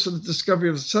because of the discovery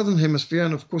of the southern hemisphere.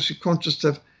 And of course, you can't just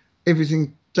have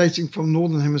everything dating from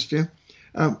northern hemisphere.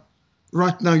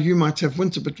 Right now, you might have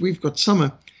winter, but we've got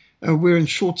summer. We're in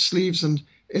short sleeves and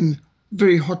in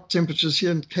very hot temperatures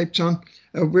here in Cape Town.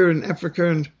 We're in Africa,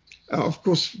 and of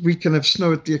course, we can have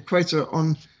snow at the equator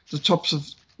on the tops of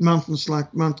mountains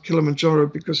like Mount Kilimanjaro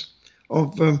because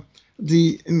of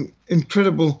the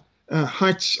incredible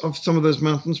heights of some of those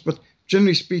mountains. But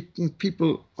generally speaking,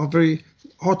 people are very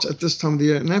hot at this time of the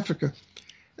year in Africa.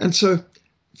 And so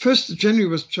 1st of January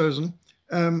was chosen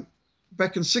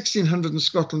back in 1600 in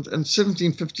Scotland and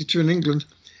 1752 in England.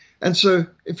 And so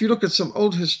if you look at some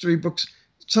old history books,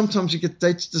 sometimes you get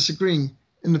dates disagreeing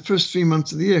in the first 3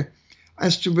 months of the year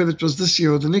as to whether it was this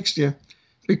year or the next year,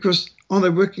 because are they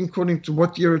working according to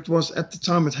what year it was at the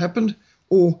time it happened,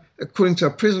 or according to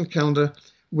our present calendar,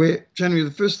 where January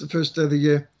the 1st, the first day of the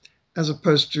year, as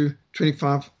opposed to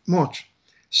 25 March.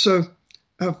 So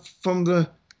from the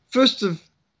 1st of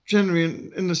January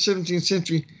in the 17th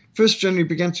century, 1st January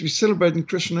began to be celebrated in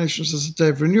Christian nations as a day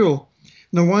of renewal.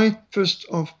 Now, why 1st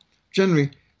of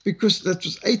January? Because that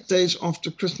was 8 days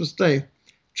after Christmas Day.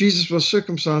 Jesus was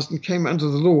circumcised and came under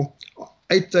the law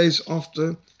 8 days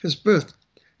after his birth.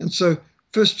 And so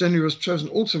 1st January was chosen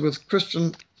also with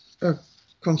Christian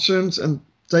concerns and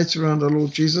dates around our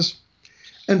Lord Jesus.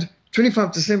 And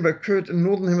 25 December occurred in the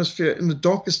Northern Hemisphere in the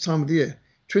darkest time of the year.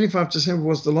 25 December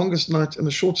was the longest night and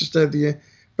the shortest day of the year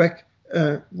back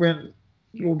when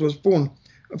the Lord was born.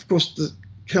 Of course, the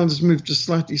calendar's moved just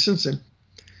slightly since then.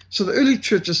 So the early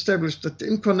church established that the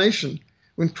incarnation,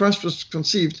 when Christ was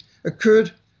conceived,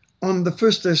 occurred on the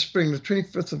first day of spring, the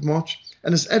 25th of March,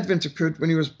 and his advent occurred when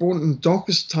he was born in the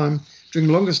darkest time during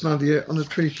the longest night of the year on the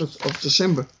 25th of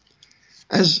December.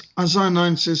 As Isaiah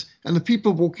 9 says, and the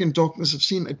people walking in darkness have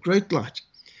seen a great light.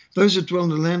 Those who dwell in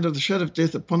the land of the shadow of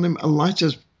death, upon them a light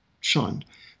has shined.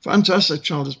 For unto us a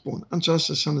child is born, unto us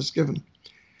a son is given.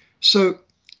 So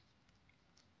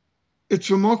it's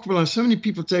remarkable how so many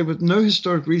people today with no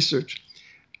historic research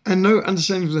and no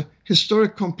understanding of the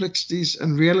historic complexities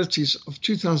and realities of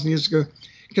 2,000 years ago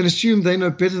can assume they know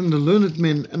better than the learned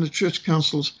men and the church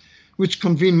councils, which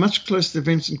convene much closer to the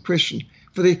events in question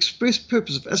for the express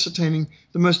purpose of ascertaining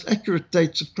the most accurate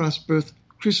dates of Christ's birth,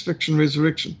 crucifixion,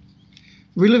 resurrection.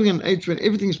 We're living in an age when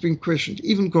everything is being questioned,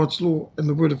 even God's law and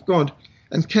the word of God,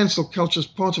 and cancel culture as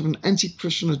part of an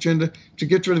anti-Christian agenda to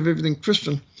get rid of everything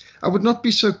Christian. I would not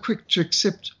be so quick to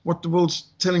accept what the world's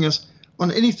telling us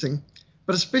on anything,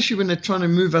 but especially when they're trying to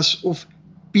move us off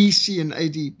BC and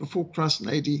AD, before Christ and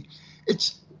AD.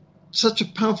 It's such a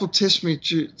powerful testimony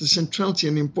to the centrality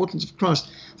and the importance of Christ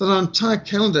that our entire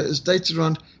calendar is dated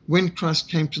around when Christ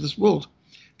came to this world.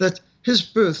 That his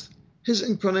birth, his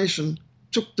incarnation,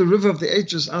 took the river of the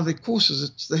ages out of their courses.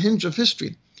 It's the hinge of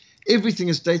history. everything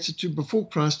is dated to before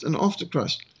Christ and after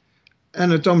Christ,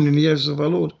 Anno Domini, in the years of our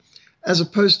Lord, as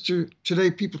opposed to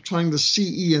today people trying the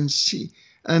CE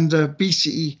and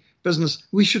BCE business.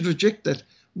 We should reject that.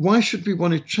 Why should we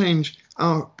want to change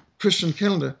our Christian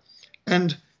calendar?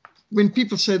 And when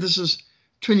people say this is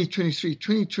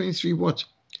 2023 what?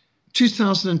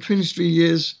 2023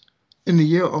 years in the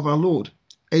year of our Lord,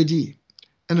 AD,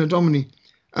 Anno Domini.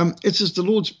 It is the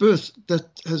Lord's birth that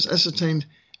has ascertained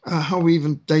how we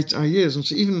even date our years. And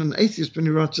so even an atheist, when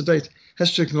he writes a date,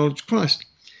 has to acknowledge Christ.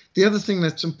 The other thing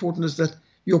that's important is that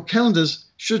your calendars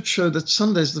should show that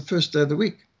Sunday is the first day of the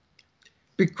week,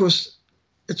 because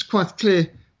it's quite clear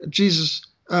Jesus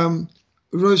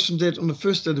rose from dead on the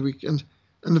first day of the week. And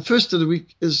the first day of the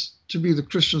week is to be the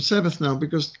Christian Sabbath now,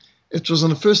 because it was on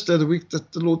the first day of the week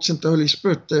that the Lord sent the Holy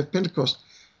Spirit, day of Pentecost.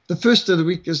 The first day of the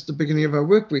week is the beginning of our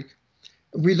work week.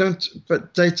 We don't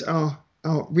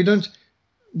we don't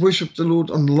worship the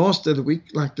Lord on the last day of the week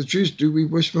like the Jews do. We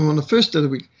worship him on the first day of the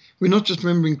week. We're not just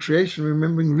remembering creation, we're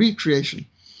remembering recreation.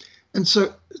 And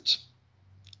so it's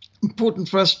important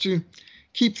for us to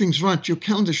keep things right. Your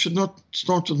calendar should not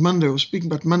start with Monday. We're speaking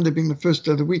about Monday being the first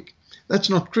day of the week. That's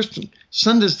not Christian.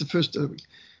 Sunday is the first day of the week.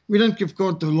 We don't give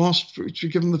God the last fruits, we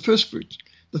give him the first fruits.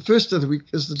 The first day of the week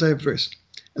is the day of rest.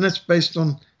 And that's based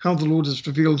on how the Lord has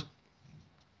revealed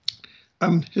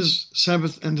his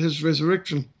Sabbath and his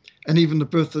resurrection, and even the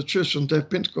birth of the church on the day of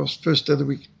Pentecost, first day of the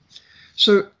week.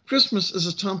 So Christmas is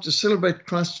a time to celebrate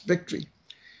Christ's victory.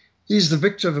 He is the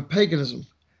victor over paganism.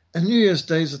 And New Year's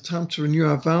Day is a time to renew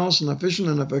our vows and our vision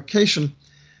and our vocation.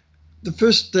 The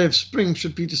first day of spring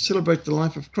should be to celebrate the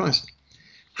life of Christ.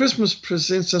 Christmas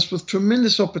presents us with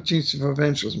tremendous opportunity for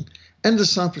evangelism and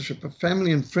discipleship of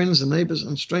family and friends and neighbors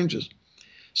and strangers.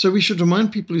 So we should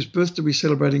remind people whose birthday we're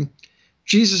celebrating,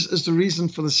 Jesus is the reason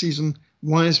for the season.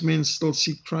 Wise men still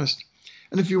seek Christ.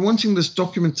 And if you're wanting this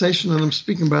documentation that I'm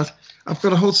speaking about, I've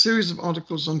got a whole series of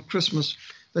articles on Christmas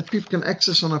that people can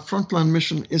access on our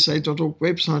frontlinemissionsa.org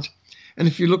website. And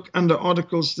if you look under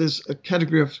articles, there's a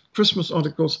category of Christmas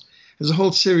articles. There's a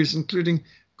whole series, including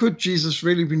Could Jesus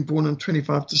Really Been Born on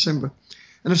 25 December?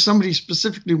 And if somebody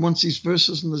specifically wants these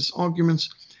verses and these arguments,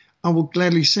 I will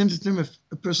gladly send it to them. If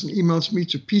a person emails me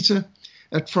to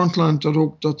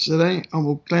peter@frontline.org.za, I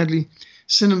will gladly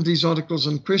send them these articles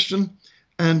in question.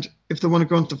 And if they want to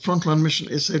go onto the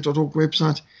frontlinemissionsa.org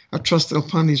website, I trust they'll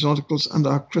find these articles under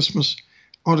our Christmas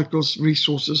articles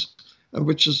resources,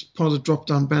 which is part of the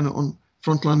drop-down banner on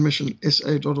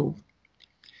frontlinemissionsa.org.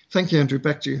 Thank you, Andrew.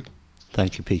 Back to you.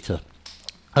 Thank you, Peter.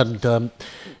 And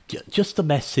just a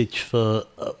message for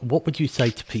what would you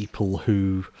say to people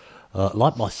who,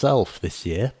 like myself this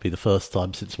year, be the first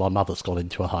time since my mother's gone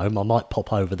into a home. I might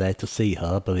pop over there to see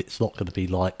her, but it's not going to be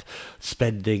like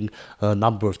spending a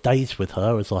number of days with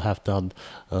her as I have done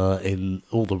in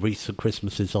all the recent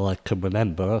Christmases I can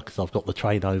remember, because I've got the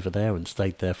train over there and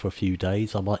stayed there for a few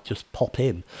days. I might just pop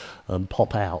in and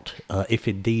pop out, if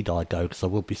indeed I go, because I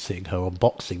will be seeing her on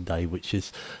Boxing Day, which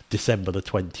is December the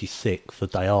 26th, the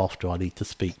day after. I need to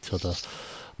speak to the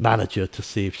manager to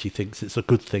see if she thinks it's a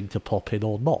good thing to pop in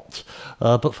or not.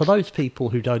 But for those people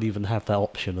who don't even have that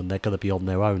option and they're going to be on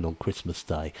their own on Christmas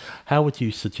Day, how would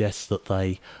you suggest that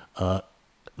they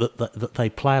that they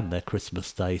plan their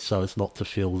Christmas Day so as not to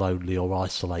feel lonely or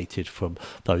isolated from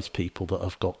those people that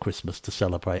have got Christmas to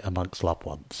celebrate amongst loved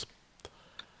ones?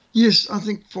 Yes, I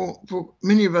think for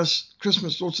many of us,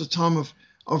 Christmas is also a time of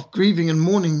grieving and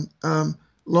mourning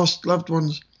lost loved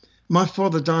ones. My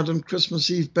father died on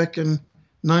Christmas Eve back in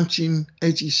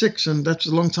 1986, and that's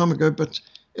a long time ago, but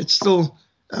it still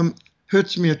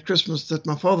hurts me at Christmas that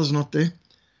my father's not there.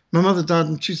 My mother died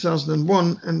in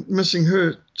 2001, and missing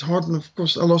her, it's hard. And of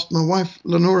course, I lost my wife,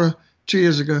 Lenora, 2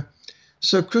 years ago.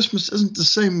 So Christmas isn't the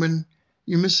same when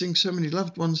you're missing so many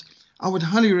loved ones. I would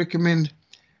highly recommend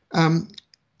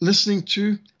listening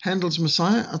to Handel's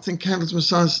Messiah. I think Handel's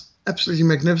Messiah is absolutely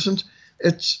magnificent.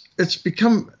 It's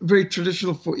become very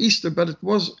traditional for Easter, but it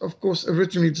was, of course,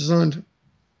 originally designed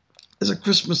as a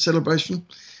Christmas celebration,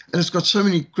 and it's got so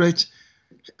many great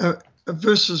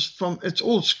verses from, it's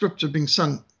all scripture being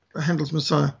sung, Handel's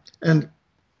Messiah. And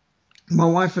my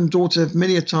wife and daughter have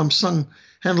many a time sung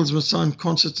Handel's Messiah in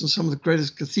concerts in some of the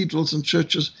greatest cathedrals and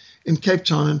churches in Cape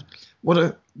Town, and what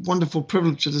a wonderful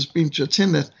privilege it has been to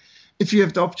attend that. If you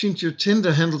have the opportunity to attend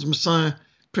a Handel's Messiah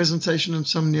presentation in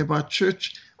some nearby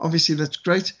church, obviously that's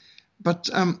great, but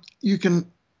you can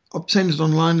obtain it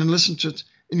online and listen to it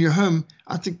in your home.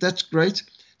 I think that's great.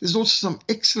 There's also some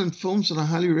excellent films that I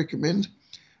highly recommend.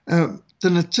 The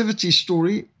Nativity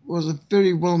Story was a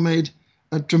very well-made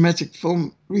dramatic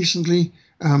film recently.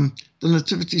 The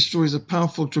Nativity Story is a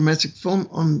powerful dramatic film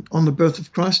on the birth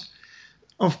of Christ.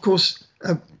 Of course,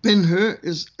 Ben-Hur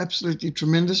is absolutely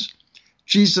tremendous.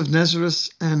 Jesus of Nazareth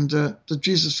and the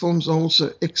Jesus films are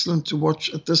also excellent to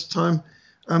watch at this time.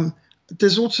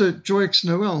 There's also Joyeux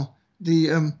Noel,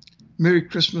 the Merry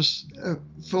Christmas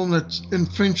film that's in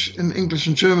French, in English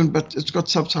and German, but it's got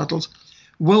subtitles.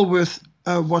 Well worth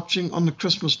watching on the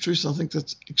Christmas Truce. I think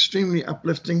that's extremely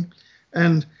uplifting.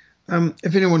 And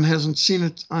if anyone hasn't seen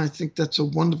it, I think that's a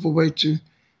wonderful way to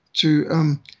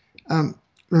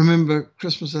remember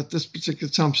Christmas at this particular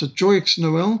time. So Joyeux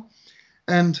Noel.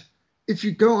 And if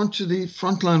you go onto the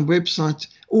Frontline website,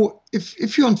 or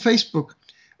if you're on Facebook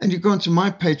and you go onto my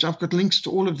page, I've got links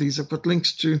to all of these. I've got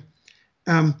links to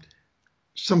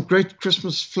some great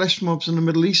Christmas flash mobs in the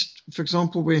Middle East, for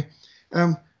example, where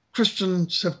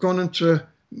Christians have gone into a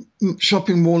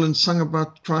shopping mall and sung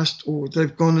about Christ, or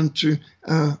they've gone into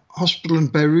a hospital in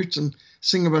Beirut and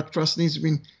sing about Christ. And these have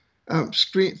been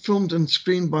filmed and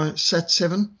screened by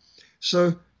Sat7.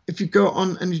 So if you go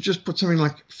on and you just put something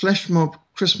like Flash Mob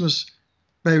Christmas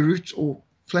Beirut or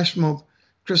Flash Mob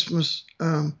Christmas,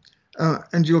 and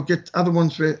you'll get other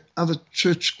ones where other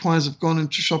church choirs have gone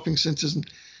into shopping centers and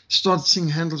started singing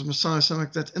Handel's Messiah, something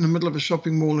like that, in the middle of a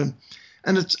shopping mall.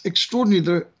 And it's extraordinary,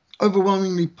 the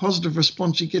overwhelmingly positive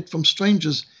response you get from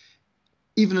strangers,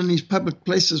 even in these public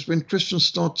places when Christians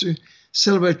start to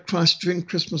celebrate Christ during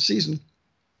Christmas season.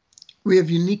 We have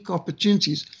unique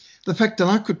opportunities. The fact that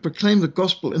I could proclaim the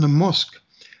gospel in a mosque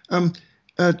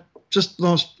just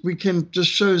last weekend just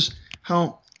shows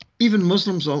how even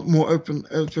Muslims are more open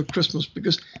for Christmas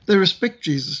because they respect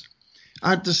Jesus.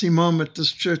 I had this imam at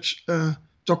this church,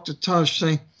 Dr. Taj,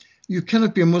 saying, you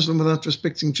cannot be a Muslim without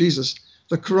respecting Jesus.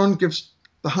 The Quran gives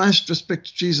the highest respect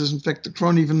to Jesus. In fact, the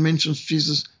Quran even mentions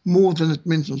Jesus more than it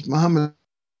mentions Muhammad.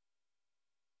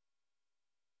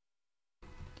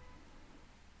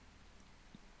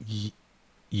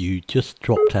 You just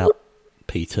dropped out,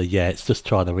 Peter. Yeah, it's just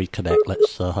trying to reconnect.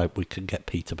 Let's hope we can get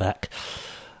Peter back.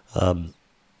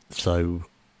 So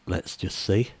let's just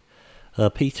see.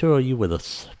 Peter, are you with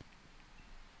us?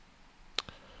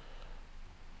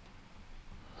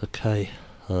 Okay,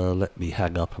 let me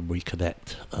hang up and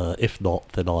reconnect. If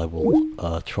not, then I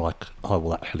will try. I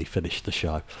will actually finish the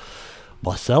show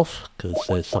myself because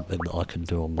there's something that I can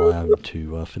do on my own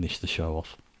to finish the show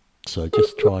off. So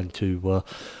just trying to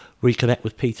reconnect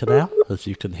with Peter now, as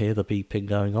you can hear the beeping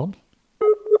going on.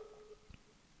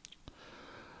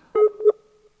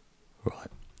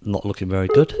 Right, not looking very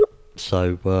good.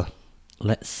 So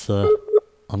let's. I'm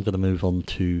going to move on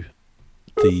to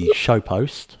the show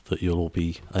post that you'll all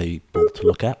be able to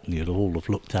look at, and you'll all have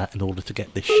looked at in order to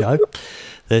get this show.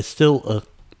 There's still a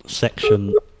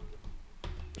section.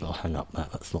 I'll hang up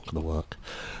that. That's not going to work.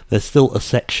 There's still a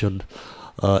section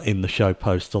in the show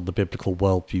post on the Biblical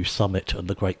Worldview Summit and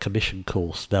the Great Commission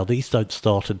course. Now, these don't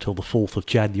start until the 4th of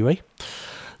January,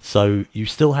 so you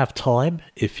still have time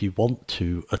if you want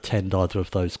to attend either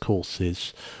of those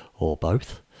courses or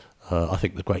both. I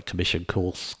think the Great Commission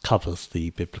course covers the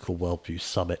Biblical Worldview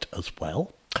Summit as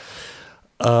well.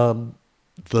 The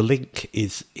link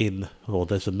is in, or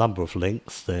there's a number of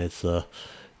links. There's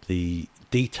the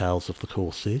details of the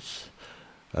courses,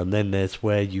 and then there's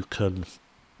where you can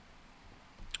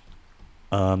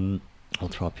I'll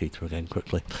try Peter again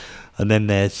quickly. And then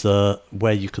there's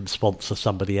where you can sponsor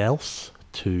somebody else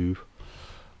to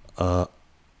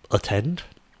attend.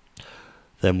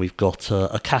 Then we've got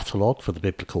a catalogue for the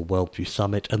Biblical Worldview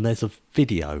Summit, and there's a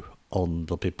video on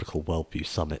the Biblical Worldview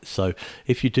Summit. So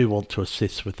if you do want to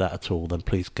assist with that at all, then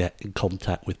please get in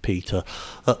contact with Peter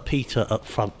at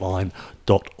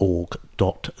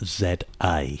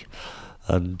peter@frontline.org.za.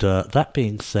 And that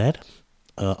being said,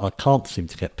 I can't seem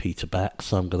to get Peter back,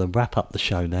 so I'm going to wrap up the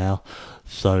show now.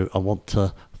 So I want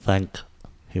to thank...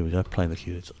 Here we go, playing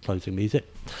the closing music.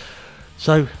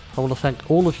 So I want to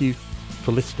thank all of you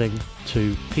for listening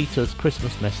to Peter's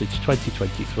Christmas Message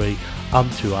 2023,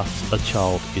 Unto Us a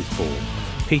Child is Born.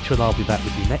 Peter and I'll be back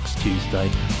with you next Tuesday,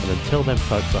 and until then,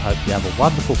 folks, I hope you have a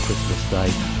wonderful Christmas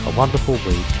day, a wonderful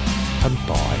week, and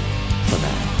bye for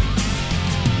now.